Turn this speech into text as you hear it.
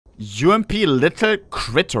UMP little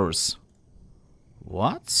critters.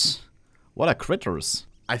 What? What are critters?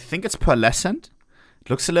 I think it's pearlescent. It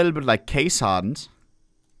looks a little bit like case hardened.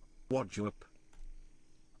 What you up?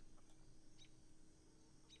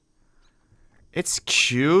 It's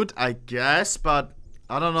cute, I guess, but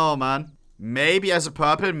I don't know, man. Maybe as a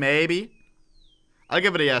purple, maybe. I'll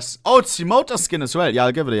give it a yes. Oh, it's emoter skin as well. Yeah,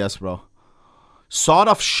 I'll give it a yes, bro. Sword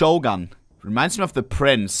of Shogun. Reminds me of the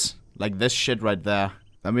Prince. Like this shit right there.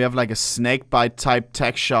 Then we have like a snakebite type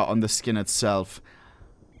texture on the skin itself.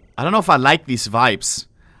 I don't know if I like these vibes.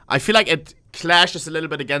 I feel like it clashes a little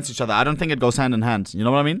bit against each other. I don't think it goes hand in hand. You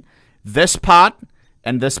know what I mean? This part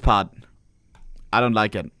and this part. I don't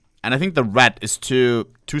like it. And I think the red is too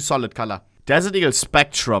solid color. Desert Eagle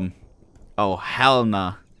Spectrum. Oh, hell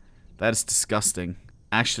nah. That is disgusting.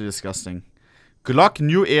 Actually disgusting. Glock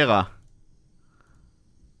New Era.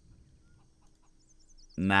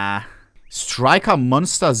 Nah. Striker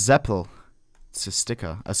Monster Zeppel. It's a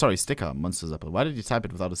sticker. Sorry, sticker Monster Zeppel. Why did you type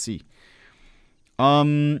it without a C?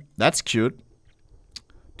 That's cute.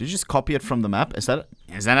 Did you just copy it from the map? Is that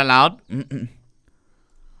allowed? I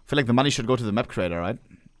feel like the money should go to the map creator, right?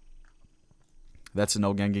 That's a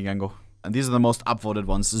no, Genki Gengo. And these are the most upvoted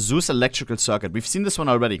ones. Zeus Electrical Circuit. We've seen this one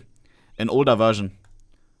already. An older version.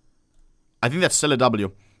 I think that's still a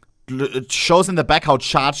W. It shows in the back how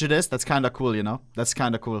charged it is. That's kind of cool, you know? That's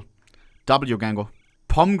kind of cool. W, Gengo.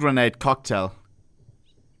 Pomegranate Cocktail.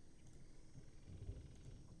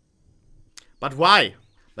 But why?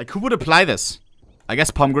 Like, who would apply this? I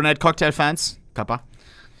guess Pomegranate Cocktail fans? Kappa?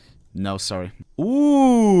 No, sorry.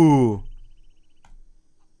 Ooh!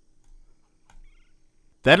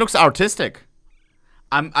 That looks artistic.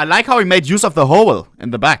 I like how he made use of the hole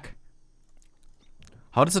in the back.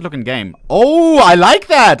 How does it look in game? Oh, I like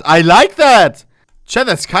that! I like that! Chat,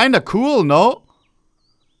 that's kinda cool, no?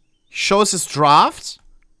 Shows his draft.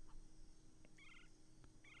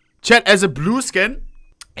 Chat, as a blue skin.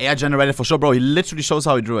 AI generated for sure, bro. He literally shows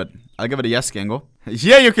how he drew it. I'll give it a yes, Gengo.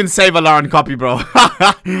 Here you can say Valorant copy, bro.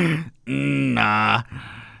 Nah.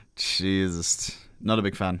 Jesus. Not a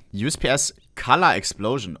big fan. USPS Color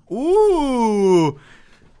Explosion. Ooh.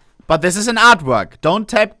 But this is an artwork. Don't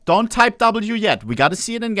type W yet. We gotta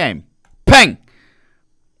see it in game. Peng!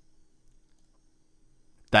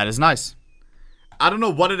 That is nice. I don't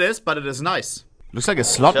know what it is, but it is nice. Looks like a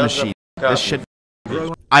slot machine. This shit.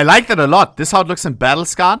 I like that a lot. This is how it looks in Battle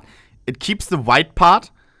Scarred. It keeps the white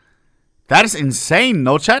part. That is insane,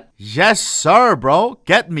 no chat? Yes, sir, bro.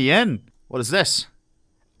 Get me in. What is this?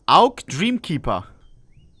 Auk Dreamkeeper.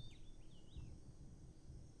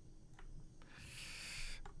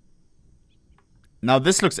 Now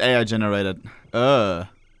this looks AI generated.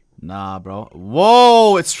 Nah, bro.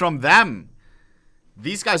 Whoa, it's from them.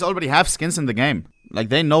 These guys already have skins in the game. Like,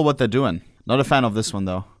 they know what they're doing. Not a fan of this one,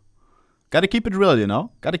 though. Gotta keep it real, you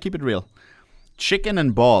know? Gotta keep it real. Chicken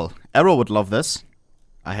and Ball. Arrow would love this.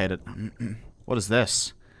 I hate it. What is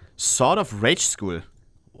this? Sword of Rage School.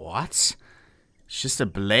 What? It's just a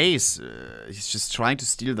Blaze. He's just trying to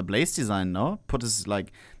steal the Blaze design, no? Put this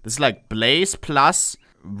like... This is like Blaze plus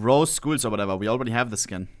Rose Schools or whatever. We already have the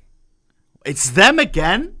skin. It's them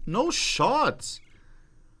again? No shot.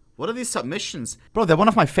 What are these submissions? Bro, they're one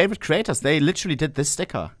of my favorite creators. They literally did this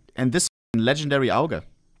sticker. And this legendary Auge.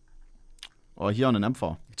 Or here on an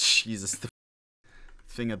M4. Jesus, the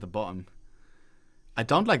thing at the bottom. I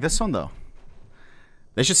don't like this one, though.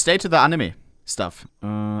 They should stay to the anime stuff.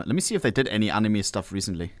 Let me see if they did any anime stuff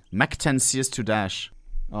recently. Mac 10 CS2 Dash.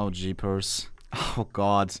 Oh, jeepers. Oh,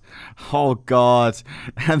 God. Oh, God.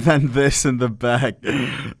 And then this in the back.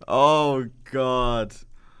 Oh, God.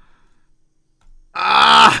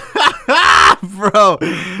 Ah! Bro.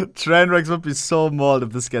 Trainwrecks would be so mauled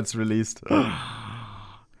if this gets released.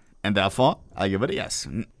 And therefore, I give it a yes.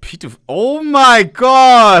 P2. Oh my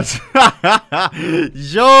god!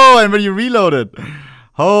 Yo, and when you reload it.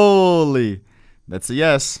 Holy. That's a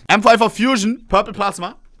yes. M5 for Fusion. Purple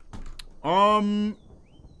Plasma. I'm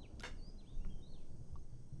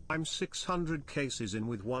 600 cases in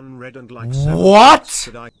with one red and like 7. What?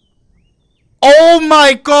 Oh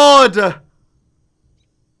my god!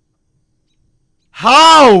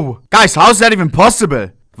 How? Guys, how is that even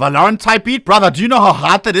possible? Valorant type beat? Brother, do you know how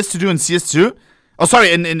hard that is to do in CS2? Oh,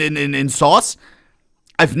 sorry, in Source?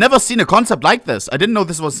 I've never seen a concept like this. I didn't know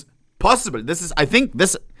this was possible. I think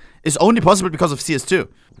this is only possible because of CS2.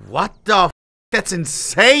 What the f? That's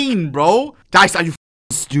insane, bro. Guys, are you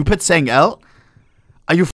stupid saying L?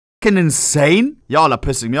 Are you fucking insane? Y'all are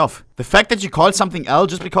pissing me off. The fact that you called something L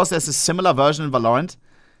just because there's a similar version in Valorant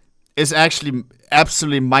is actually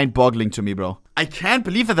absolutely mind-boggling to me, bro. I can't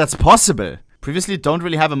believe that that's possible. Previously don't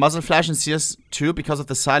really have a muzzle flash in CS2 because of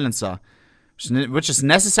the silencer, which is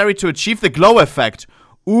necessary to achieve the glow effect.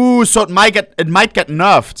 Ooh, so it might get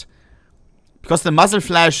nerfed. Because the muzzle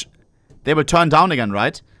flash, they will turn down again,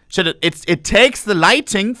 right? Shit, it takes the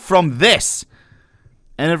lighting from this.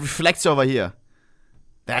 And it reflects over here.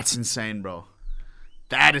 That's insane, bro.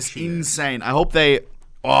 That is insane. I hope they...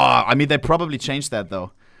 Oh, I mean, they probably changed that,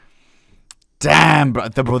 though. Damn, bro.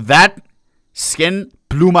 That skin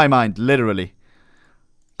blew my mind, literally.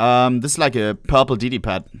 This is like a purple DD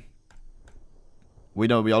pad. We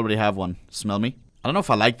know we already have one. Smell me? I don't know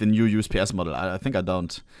if I like the new USPS model. I think I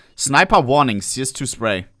don't. Sniper warning, CS2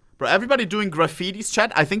 spray. Bro, everybody doing graffitis,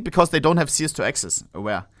 chat, I think because they don't have CS2 access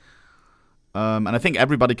aware. And I think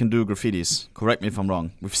everybody can do graffitis. Correct me if I'm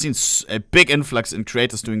wrong. We've seen a big influx in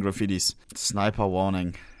creators doing graffitis. Sniper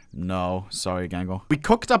warning. No, sorry, Gango. We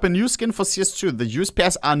cooked up a new skin for CS2. The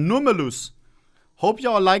USPS anomalous. Hope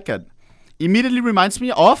y'all like it. Immediately reminds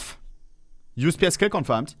me of USPS kill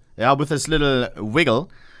confirmed. Yeah, with this little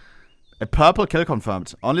wiggle. A purple kill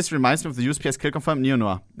confirmed. Honestly reminds me of the USPS kill confirmed Neo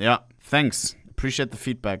Noir. Yeah, thanks. Appreciate the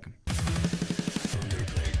feedback.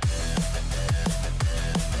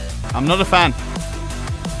 I'm not a fan.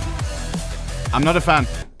 I'm not a fan.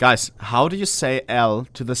 Guys, how do you say L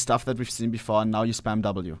to the stuff that we've seen before and now you spam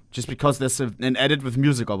W? Just because there's an edit with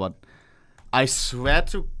music or what? I swear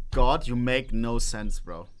to God, you make no sense,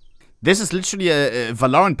 bro. This is literally a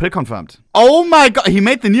Valorant kill confirmed. Oh my God, he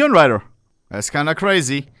made the Neon Rider. That's kind of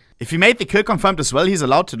crazy. If he made the kill confirmed as well, he's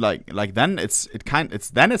allowed to like then it's kind.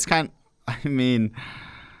 I mean,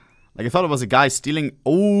 like I thought it was a guy stealing.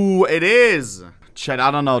 Oh, it is. Chat,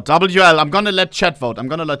 I don't know. WL, I'm gonna let chat vote.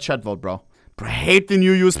 Bro. Bro, I hate the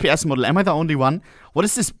new USPS model. Am I the only one? What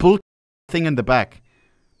is this bull thing in the back?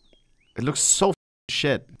 It looks so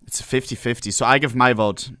shit. It's 50-50, so I give my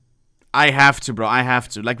vote. I have to, bro. I have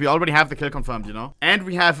to. Like, we already have the kill confirmed, you know? And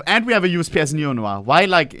we have a USPS Neo Noir. Why,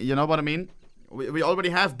 like, you know what I mean? We already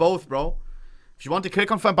have both, bro. If you want the kill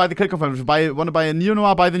confirmed, buy the kill confirmed. If you want to buy a Neo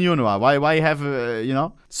Noir, buy the Neo Noir. Why have, you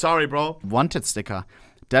know? Sorry, bro. Wanted sticker.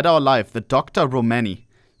 Dead or Alive. The Dr. Romani.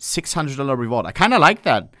 $600 reward. I kind of like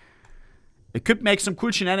that. It could make some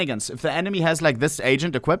cool shenanigans. If the enemy has, like, this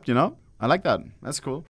agent equipped, you know? I like that. That's cool.